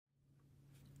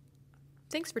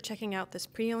Thanks for checking out this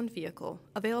pre-owned vehicle,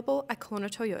 available at Kelowna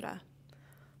Toyota.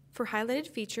 For highlighted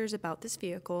features about this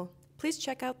vehicle, please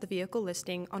check out the vehicle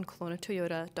listing on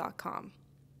KelownaToyota.com.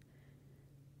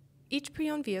 Each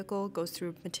pre-owned vehicle goes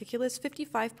through a meticulous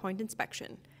 55-point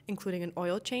inspection, including an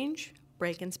oil change,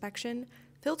 brake inspection,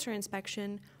 filter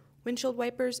inspection, windshield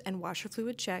wipers and washer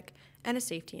fluid check, and a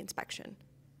safety inspection.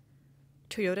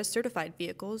 Toyota certified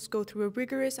vehicles go through a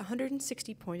rigorous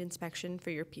 160-point inspection for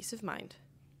your peace of mind.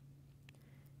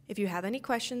 If you have any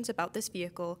questions about this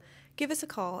vehicle, give us a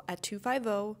call at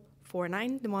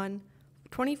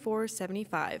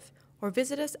 250-491-2475 or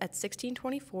visit us at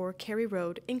 1624 Cary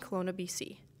Road in Kelowna,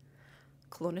 BC.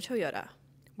 Kelowna Toyota,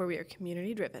 where we are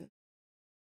community driven.